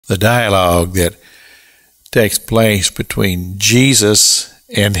the dialogue that takes place between Jesus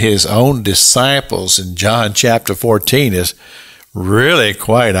and his own disciples in John chapter 14 is really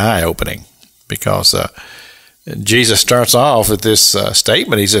quite eye-opening, because Jesus starts off with this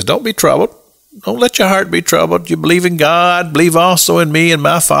statement. He says, don't be troubled. Don't let your heart be troubled. You believe in God, believe also in me. In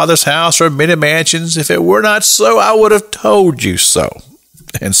my Father's house are many mansions. If it were not so, I would have told you so.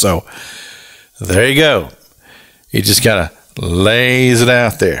 And so, there you go. He just kind of lays it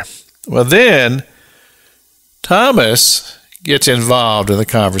out there. Well, then, Thomas gets involved in the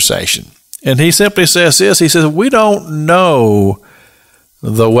conversation. And he simply says this. He says, we don't know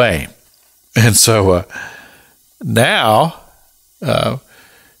the way. And so, now,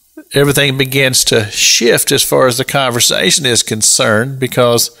 everything begins to shift as far as the conversation is concerned,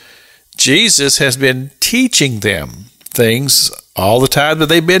 because Jesus has been teaching them things all the time that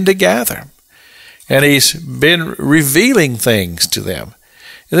they've been together. And he's been revealing things to them.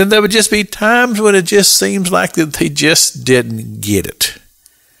 And then there would just be times when it just seems like that they just didn't get it.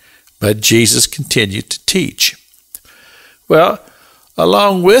 But Jesus continued to teach. Well,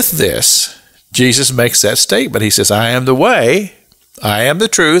 along with this, Jesus makes that statement. He says, I am the way, I am the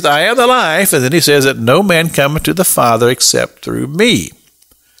truth, I am the life. And then he says that no man cometh to the Father except through me.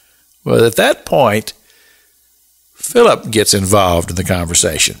 Well, at that point, Philip gets involved in the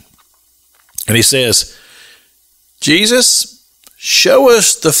conversation. And he says, Jesus, show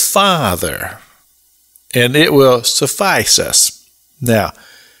us the Father, and it will suffice us. Now,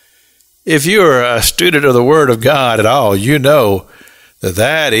 if you're a student of the Word of God at all, you know that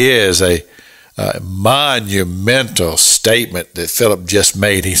that is a monumental statement that Philip just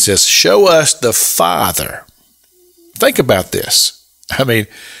made. He says, show us the Father. Think about this. I mean,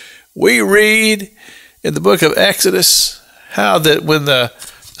 we read in the book of Exodus how that when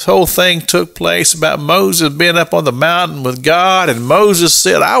this whole thing took place about Moses being up on the mountain with God, and Moses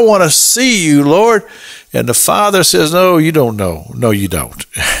said, I want to see you, Lord. And the Father says, no, you don't know. No, you don't.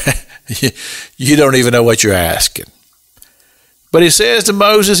 You don't even know what you're asking. But he says to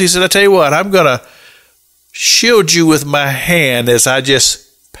Moses, he said, I tell you what, I'm going to shield you with my hand as I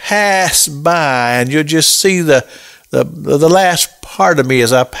just pass by, and you'll just see the last part of me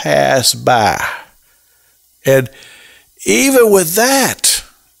as I pass by. And even with that,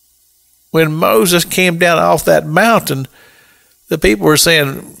 when Moses came down off that mountain, the people were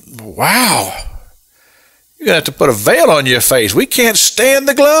saying, wow, you're going to have to put a veil on your face. We can't stand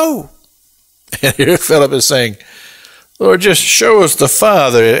the glow. And here Philip is saying, Lord, just show us the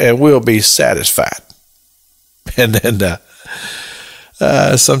Father and we'll be satisfied. And then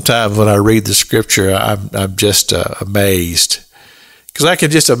sometimes when I read the scripture, I'm just amazed, because I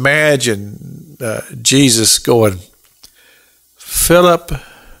can just imagine Jesus going, Philip,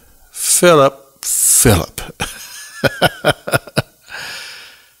 Philip, Philip.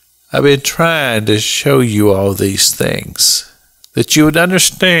 I've been trying to show you all these things, that you would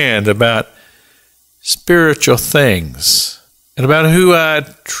understand about spiritual things and about who I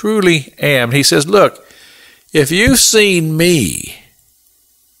truly am. And he says, look, if you've seen me,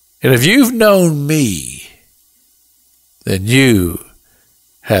 and if you've known me, then you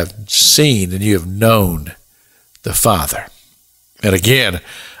have seen and you have known the Father. And again,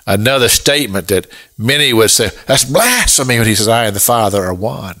 another statement that many would say, that's blasphemy, when he says, I and the Father are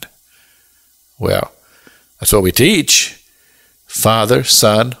one. Well, that's what we teach. Father,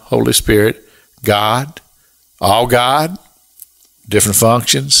 Son, Holy Spirit, God, all God, different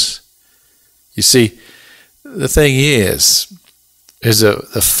functions. You see, the thing is that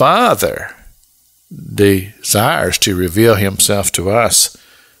the Father desires to reveal himself to us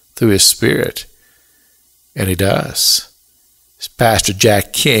through his Spirit, and he does. It's Pastor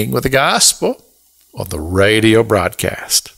Jack King with the gospel on the radio broadcast.